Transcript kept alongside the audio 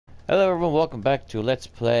Hello everyone, welcome back to Let's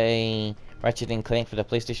Play Ratchet Clank for the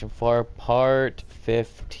PlayStation 4 Part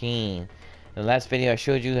 15. In the last video I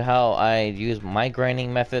showed you how I use my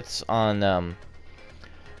grinding methods on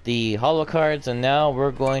the holo cards, and now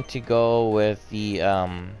we're going to go with the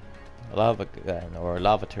lava gun or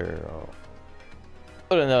lavator, or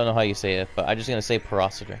I don't know how you say it, but I'm just gonna say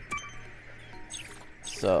porositor.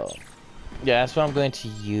 So yeah, that's what I'm going to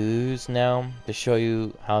use now to show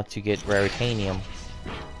you how to get raritanium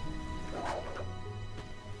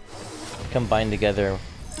combined together.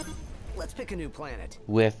 Let's pick a new planet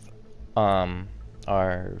With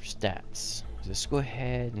our stats. Just go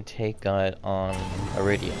ahead and take on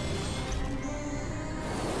Iridium.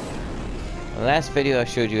 In the last video I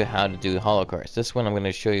showed you how to do holo cards. This one I'm going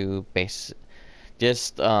to show you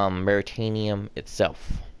just raritanium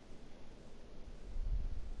itself.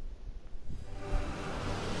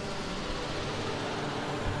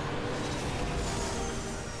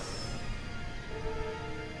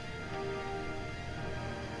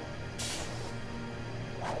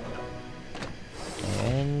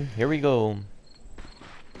 And here we go.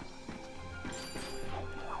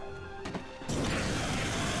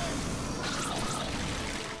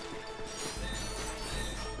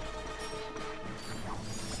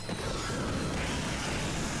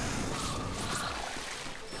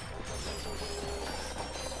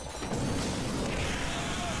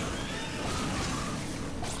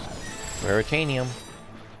 Raritanium.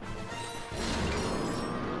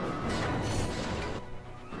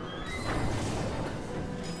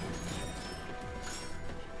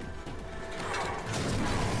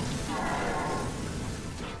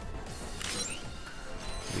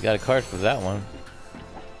 We got a card for that one.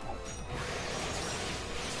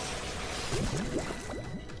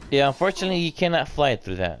 Yeah, unfortunately you cannot fly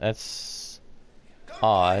through that. That's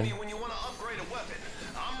odd.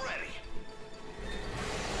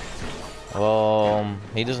 Well,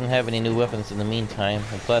 he doesn't have any new weapons in the meantime,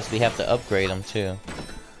 and plus we have to upgrade them too.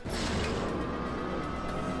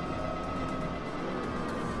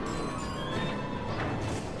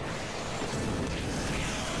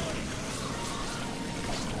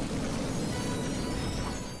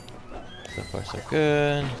 So far so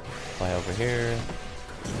good. Fly over here.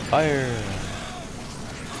 Fire!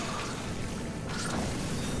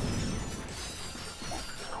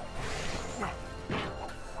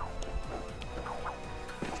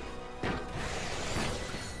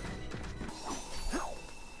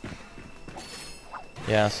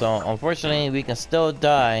 Yeah, so unfortunately we can still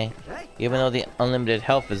die even though the unlimited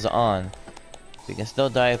health is on. We can still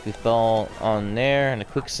die if we fall on there in the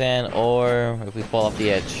quicksand, or if we fall off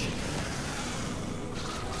the edge.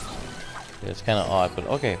 It's kind of odd, but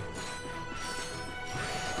okay.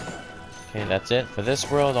 Okay, that's it for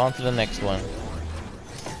this world. On to the next one.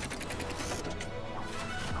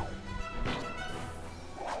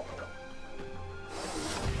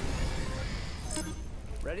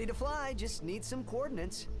 ready to fly, just need some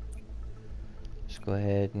coordinates. Just go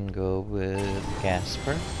ahead and go with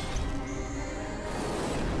Gasper.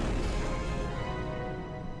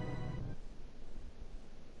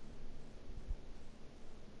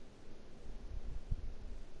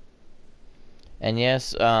 And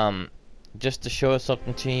yes, just to show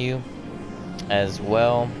something to you as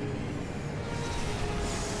well,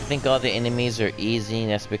 I think all the enemies are easy,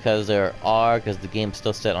 and that's because there are, because the game's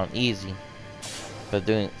still set on easy. But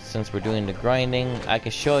since we're doing the grinding, I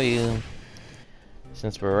can show you,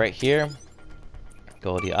 since we're right here,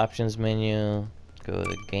 go to the options menu, go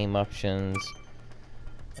to game options,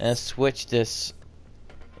 and switch this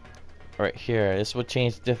right here. This will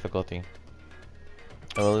change difficulty.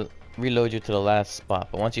 It will reload you to the last spot,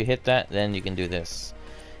 but once you hit that, then you can do this.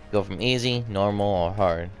 Go from easy, normal, or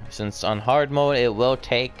hard. Since on hard mode it will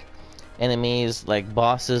take enemies like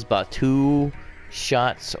bosses about 2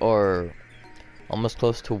 shots or almost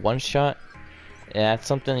close to 1 shot, and that's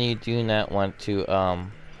something you do not want to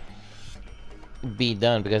be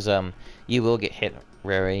done, because you will get hit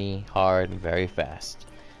very hard and very fast.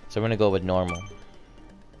 So we're gonna go with normal.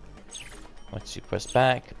 Once you press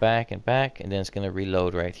back, back, and back, and then it's gonna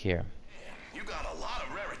reload right here. You got a lot of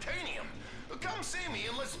raritanium. Come see me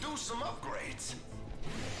and let's do some upgrades.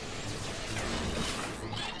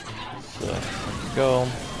 So let's go.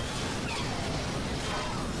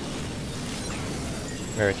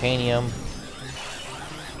 Raritanium.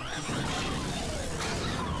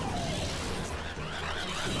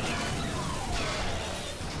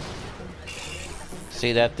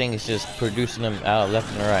 See, that thing is just producing them out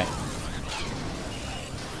left and right.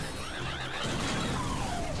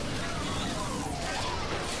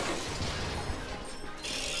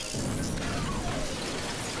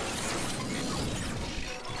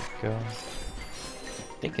 go. I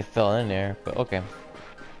think it fell in there, but okay.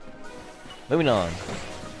 Moving on.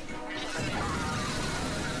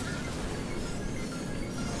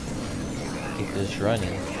 Keep this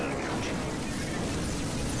running.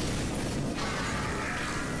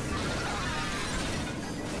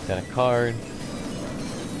 Got a card.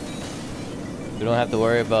 We don't have to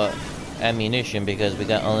worry about ammunition because we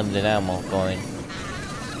got unlimited ammo going.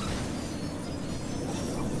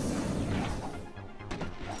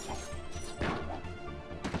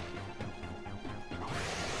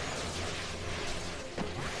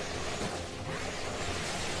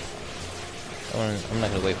 I'm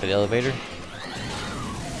not gonna wait for the elevator.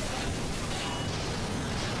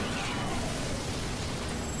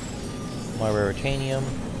 More raritanium.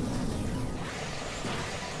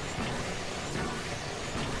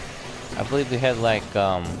 I believe we had like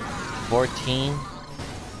 14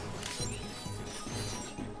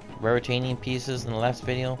 raritanium pieces in the last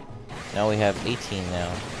video. Now we have 18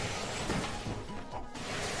 now.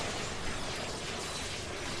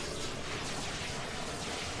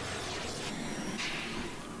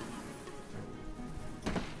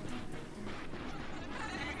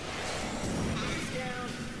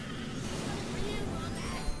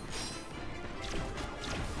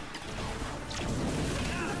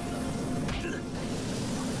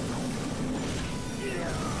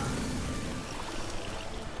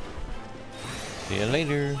 See you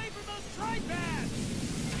later.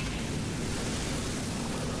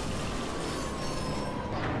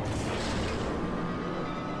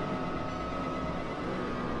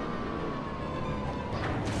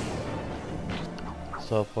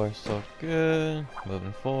 So far, so good.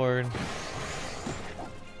 Moving forward.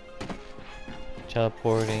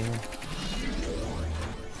 Teleporting.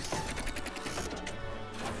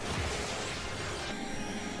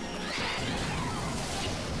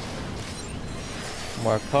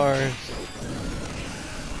 More cars.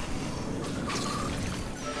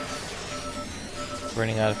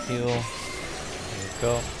 Running out of fuel. There we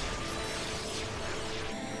go.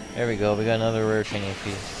 There we go. We got another raritanium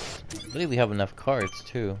piece. I believe we have enough cards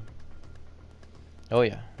too. Oh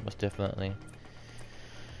yeah, most definitely.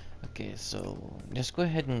 Okay, so just go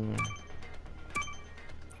ahead and.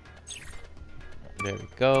 There we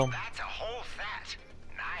go. That's a whole fat.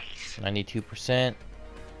 Nice. 92%.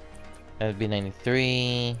 That would be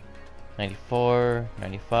 93, 94,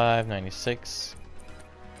 95, 96,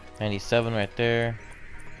 97 right there.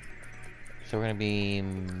 So we're gonna be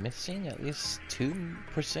missing at least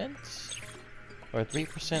 2% or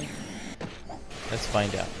 3%. Let's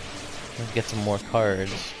find out. Let's get some more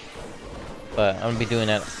cards. But I'm gonna be doing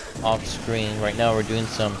that off screen. Right now we're doing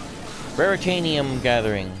some raritanium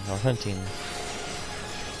gathering or hunting.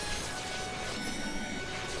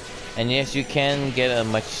 And yes, you can get as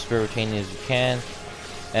much raritanium as you can.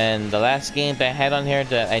 And the last game that I had on here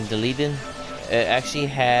that I deleted, it actually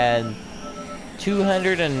had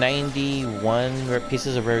 291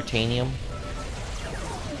 pieces of raritanium.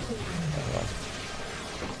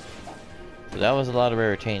 So that was a lot of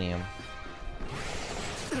raritanium.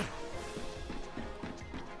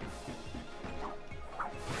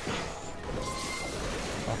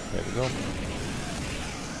 Oh, there we go.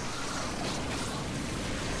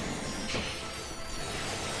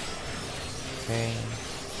 Okay.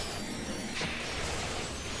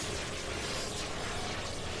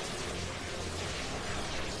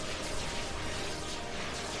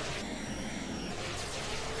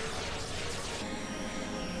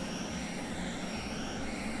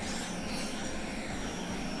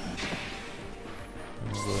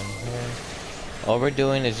 Go in here. All we're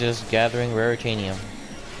doing is just gathering raritanium.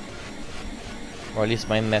 Or at least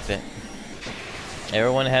my method.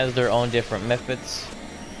 Everyone has their own different methods.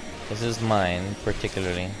 This is mine,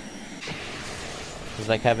 particularly. It's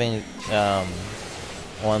like having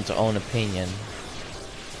one's own opinion.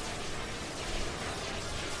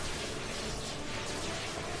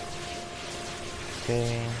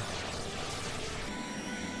 Okay.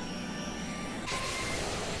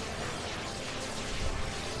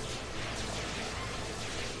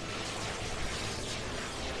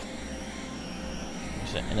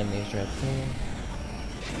 There's the enemies right there.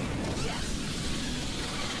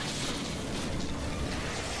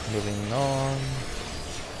 Moving on.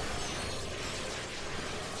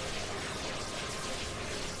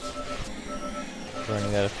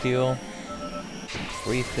 Running out of fuel.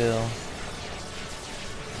 Refill.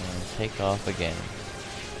 And take off again.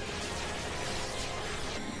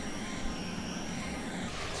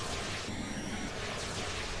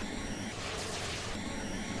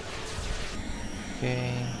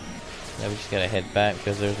 Okay. Now we just gotta head back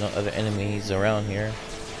because there's no other enemies around here.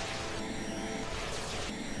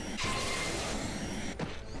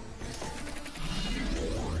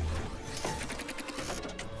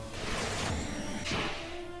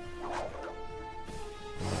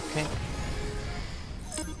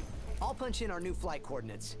 punch in our new flight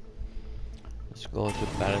coordinates. Let's go to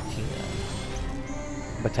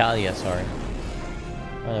Battalia, sorry.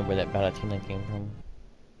 I don't know where that Balatina came from.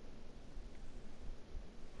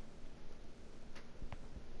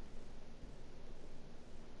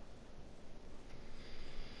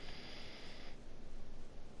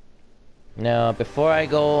 Now, before I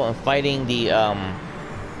go and fighting the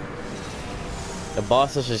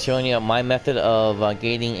bosses, is showing you my method of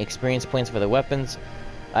gaining experience points for the weapons.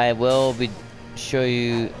 I will be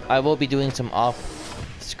doing some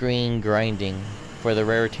off-screen grinding for the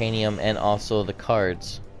raritanium and also the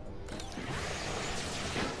cards.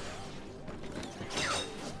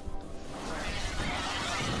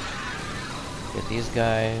 Get these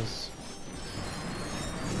guys.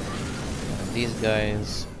 These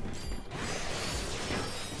guys.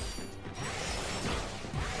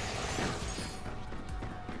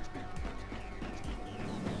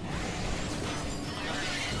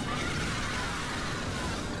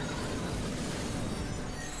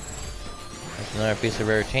 Another piece of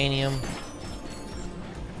raritanium.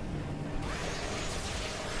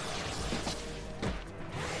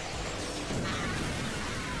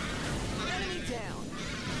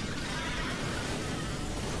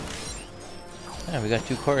 Yeah, we got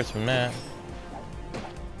 2 cards from that.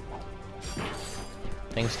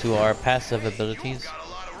 Thanks to our passive abilities. Got a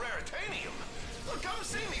lot of raritanium. Look, come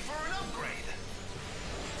see me for an upgrade.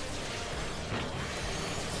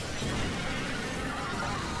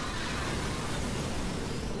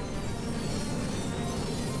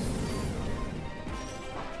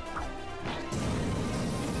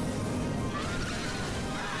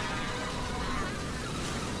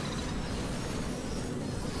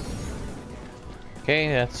 Okay,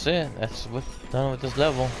 that's it. That's what's done with this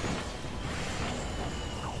level.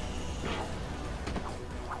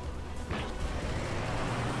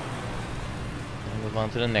 We'll move on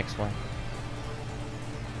to the next one.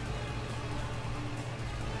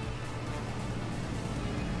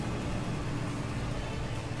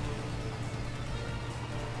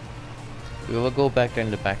 We will go back there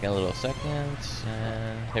in the back in a little second,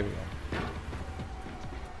 and here we go.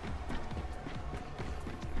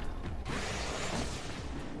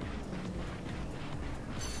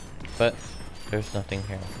 But there's nothing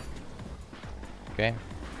here. Okay.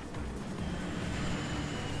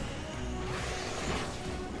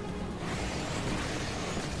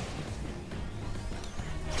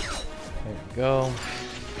 There we go.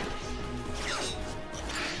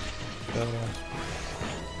 Go.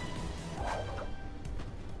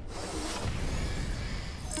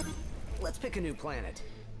 Let's pick a new planet.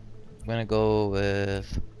 I'm gonna go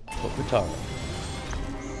with Walkthough.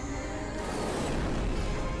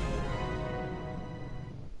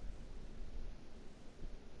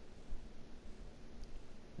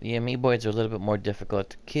 The amoeboids are a little bit more difficult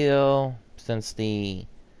to kill since the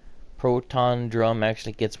proton drum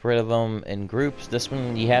actually gets rid of them in groups. This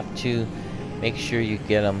one you have to make sure you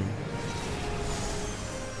get them.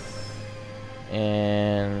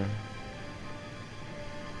 And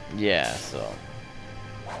yeah, so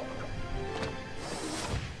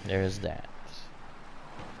there's that.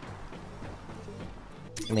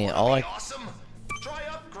 I mean, Awesome. Try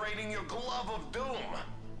upgrading your glove of doom.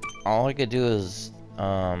 all I could do is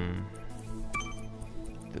do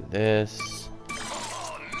this.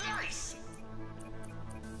 Oh, nice.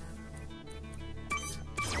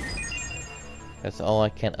 That's all I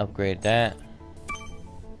can upgrade that.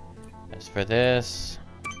 As for this,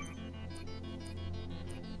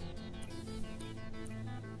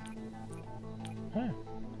 huh.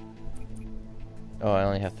 Oh, I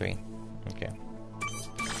only have 3. Okay.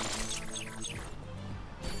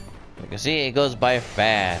 You can see it goes by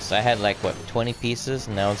fast. I had like what, 20 pieces,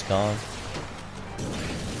 and now it's gone.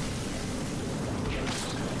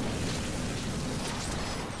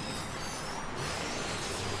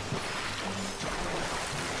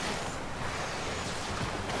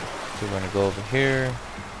 So we're gonna go over here.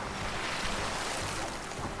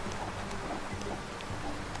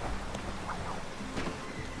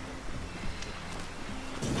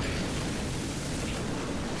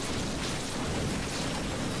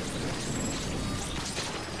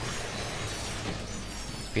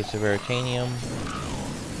 Piece of raritanium.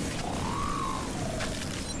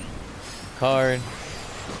 Card.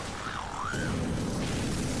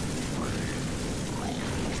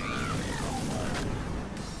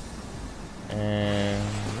 And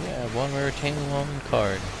yeah, 1 raritanium, 1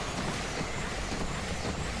 card.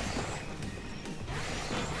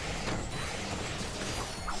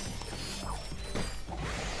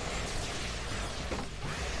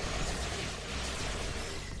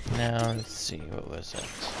 Now let's see, what was it?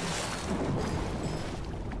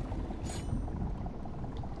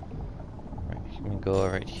 I'm gonna go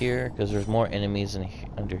right here because there's more enemies in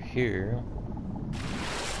under here.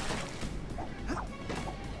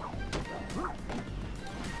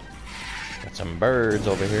 Got some birds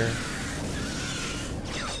over here.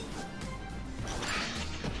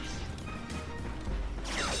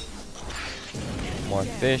 More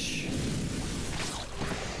fish.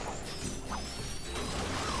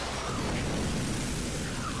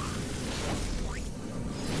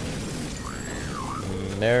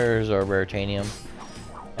 There's our Raritanium.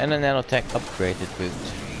 And a nanotech upgraded boot.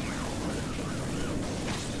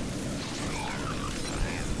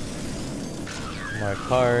 More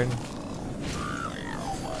card.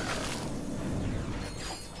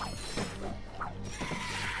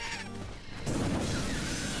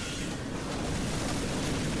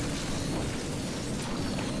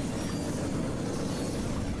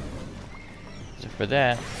 So for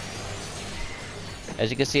that, as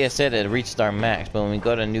you can see, I said it reached our max, but when we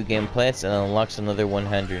go to new game plays, it unlocks another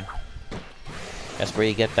 100. That's where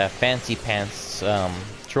you get that fancy pants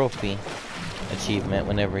trophy achievement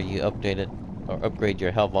whenever you update it or upgrade your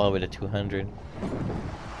health all the way to 200.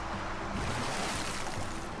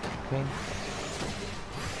 Okay.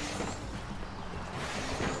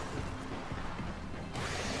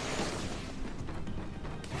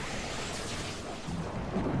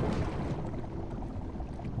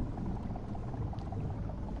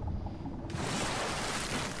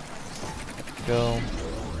 Go.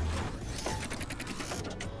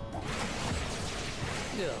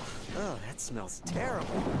 Ugh. Oh, that smells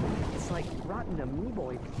terrible. It's like rotten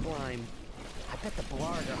amoeboid slime. I bet the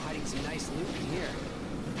Blarg are hiding some nice loot in here.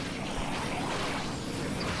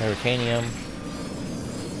 Raritanium.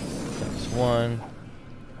 That's one.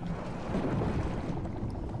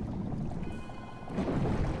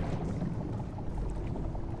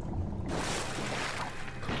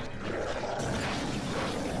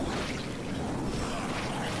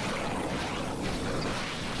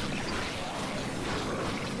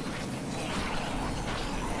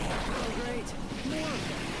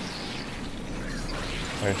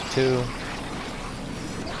 There's two.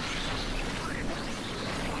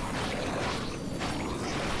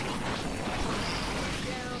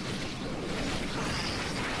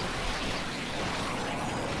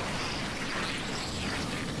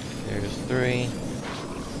 There's three.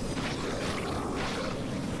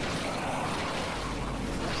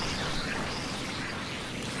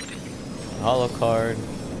 Hollow card.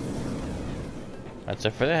 That's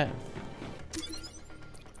it for that.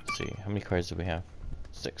 Let's see, how many cards do we have?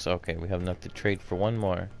 6. Okay, we have enough to trade for one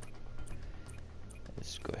more.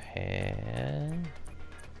 Let's go ahead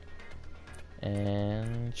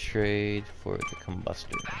and trade for the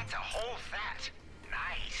combustor. That's a whole fat.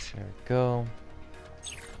 Nice. There we go.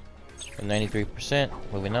 93%.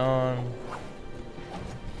 Moving on.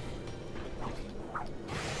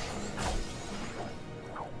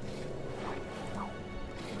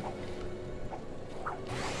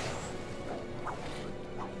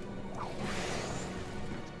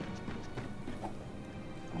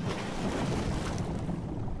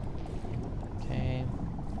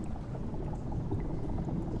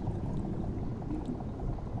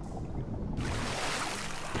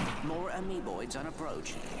 Amoeboids on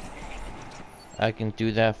approach. I can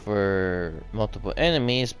do that for multiple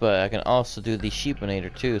enemies, but I can also do the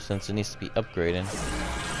Sheepinator too, since it needs to be upgraded.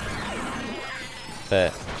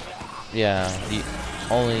 But yeah, you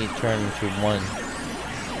only turn to one.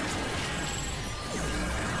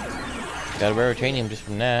 Got a Raritanium just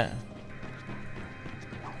from that.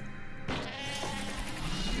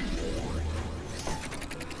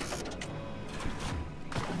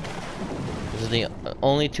 This is the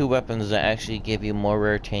only two weapons that actually give you more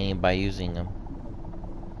Raritanium by using them.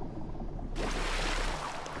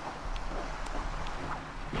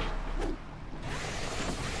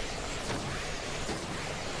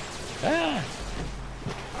 Ah!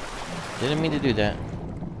 Didn't mean to do that.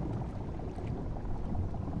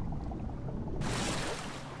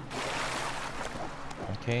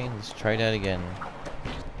 Okay, let's try that again.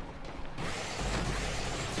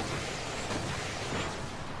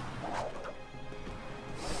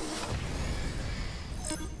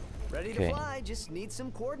 Ready to fly, just need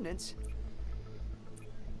some coordinates.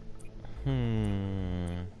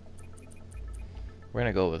 We're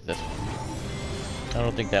gonna go with this one. I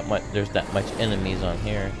don't think that much there's that much enemies on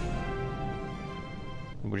here.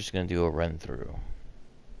 We're just gonna do a run through.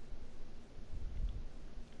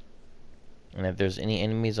 And if there's any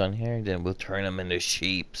enemies on here, then we'll turn them into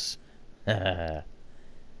sheeps.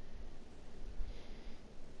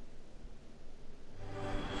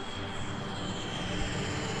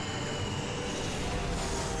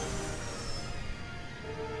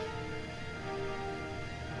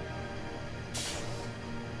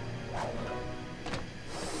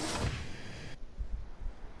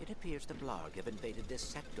 appears the Blarg have invaded this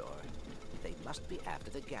sector. They must be after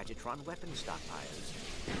the Gadgetron weapon stockpiles.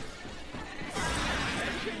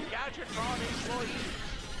 Attention Gadgetron employees.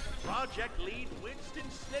 Project lead Winston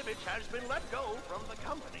Snivich has been let go from the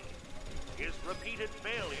company. His repeated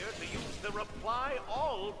failure to use the reply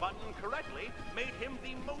all button correctly made him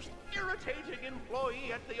the most irritating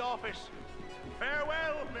employee at the office.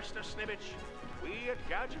 Farewell, Mr. Snivich. We at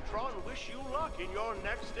Gadgetron wish you luck in your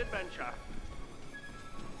next adventure.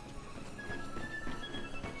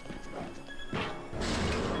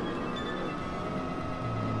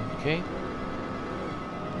 Okay.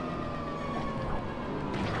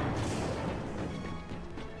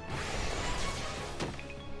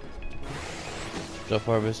 So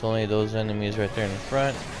far, it's only those enemies right there in the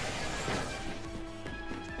front.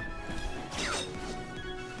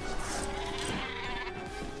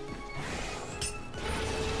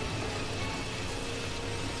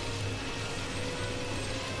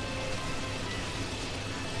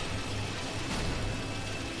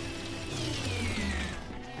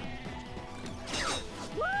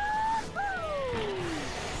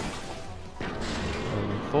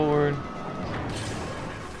 Moving forward.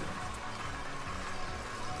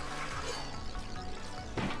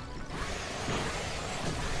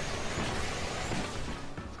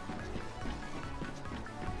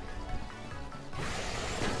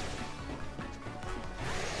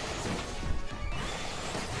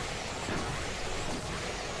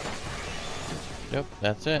 Yep,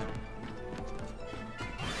 that's it.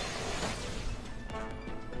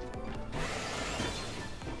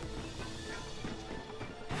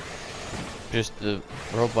 Just the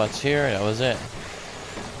robots here, that was it.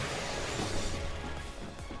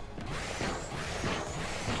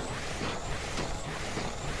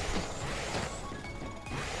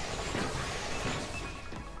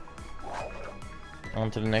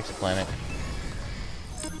 On to the next planet.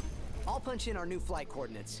 I'll punch in our new flight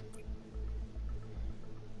coordinates.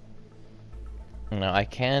 Now I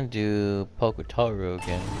can do Poketoru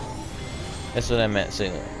again. That's what I meant.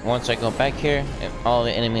 So once I go back here, and all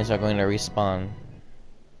the enemies are going to respawn.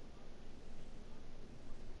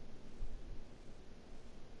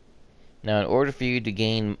 Now in order for you to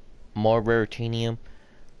gain more Raritanium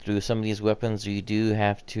through some of these weapons, you do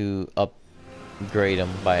have to upgrade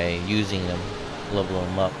them by using them, level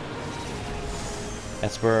them up.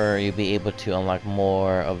 That's where you'll be able to unlock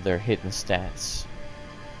more of their hidden stats.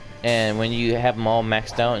 And when you have them all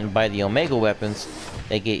maxed out and buy the Omega weapons,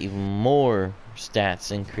 they get even more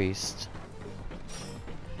stats increased.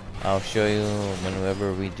 I'll show you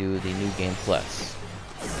whenever we do the New Game Plus.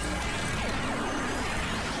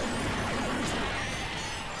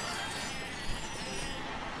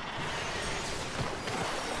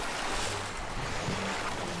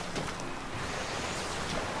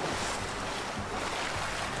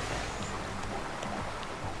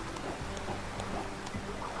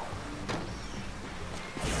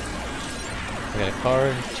 I got a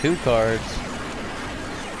card, 2 cards.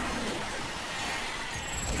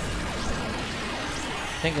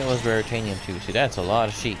 I think it was Raritanium too. See, that's a lot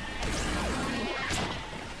of sheep.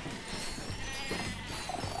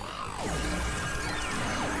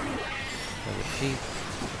 Another sheep.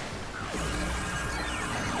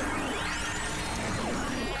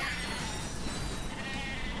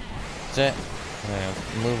 That's it. I'm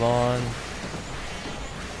gonna move on.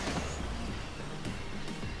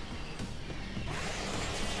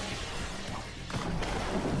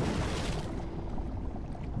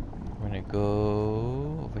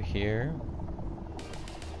 Go over here.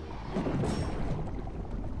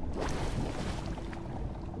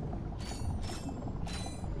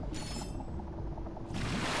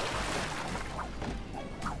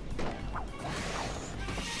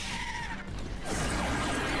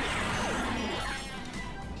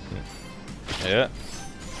 Yeah.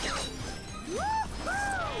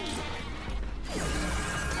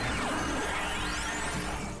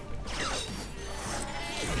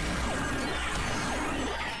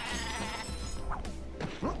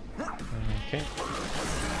 Okay.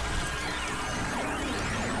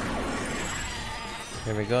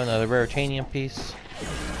 There we go, another Raritanium piece.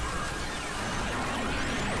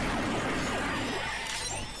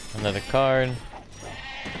 Another card.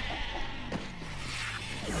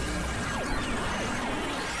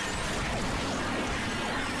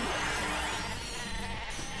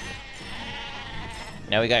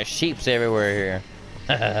 Now we got sheeps everywhere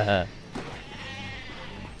here.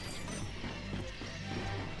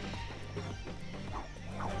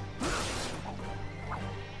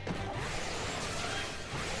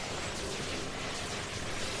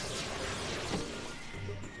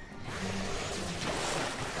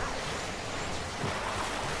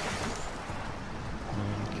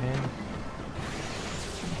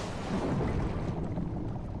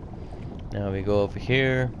 Now we go over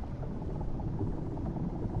here.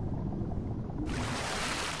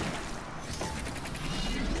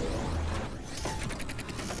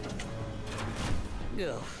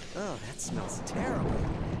 Ugh. Oh, that smells terrible.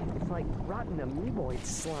 It's like rotten amoeboid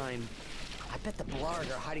slime. I bet the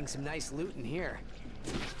Blarg are hiding some nice loot in here.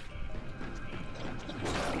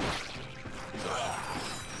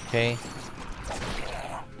 Okay.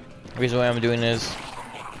 The reason why I'm doing this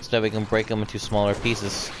is that we can break them into smaller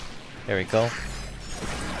pieces. There we go.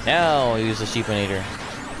 Now we use the sheepinator.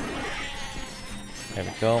 There we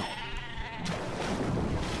go.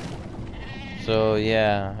 So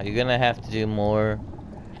yeah, you're gonna have to do more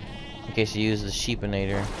in case you use the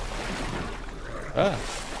sheepinator. Ah.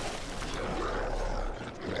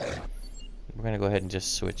 We're gonna go ahead and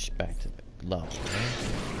just switch back to the low.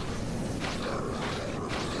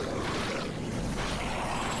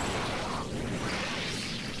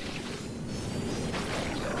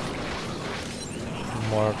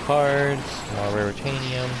 More cards, more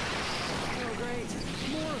raritanium. Oh, great.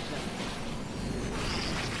 More of them.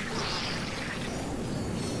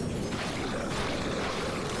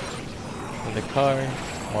 For the card,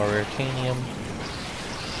 more raritanium.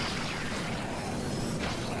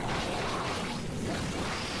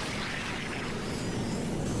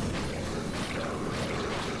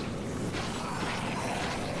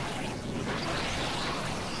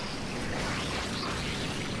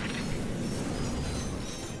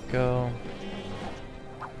 Go.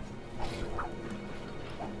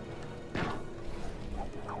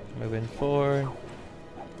 Moving forward.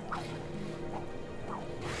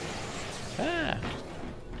 Ah.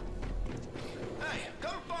 Hey,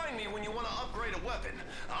 come find me when you want to upgrade a weapon.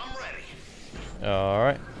 I'm ready. All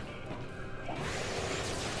right.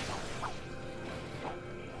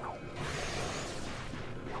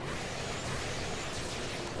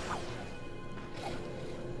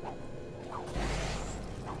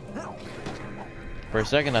 For a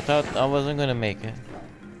second, I thought I wasn't gonna make it.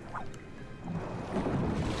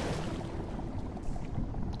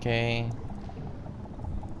 Okay.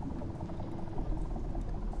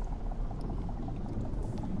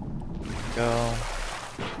 Go.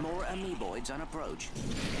 More amoeboids on approach.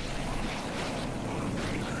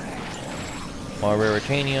 More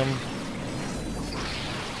raritanium.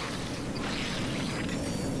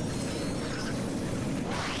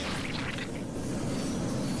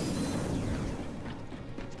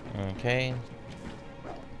 Okay.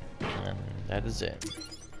 And that is it.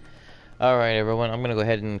 Alright everyone, I'm gonna go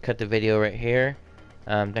ahead and cut the video right here.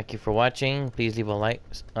 Thank you for watching. Please leave a like,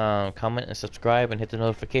 comment, and subscribe, and hit the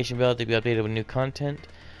notification bell to be updated with new content.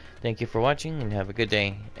 Thank you for watching, and have a good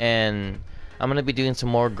day. And I'm gonna be doing some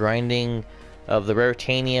more grinding of the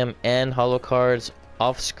raritanium and holo cards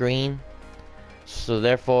off screen. So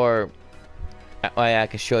therefore, I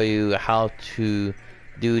can show you how to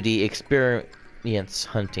do the experience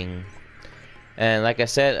hunting. And like I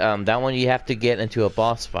said, that one you have to get into a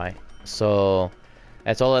boss fight. So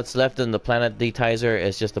that's all that's left in the Planet Detizer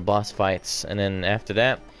is just the boss fights. And then after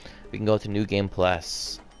that, we can go to New Game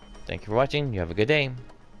Plus. Thank you for watching. You have a good day.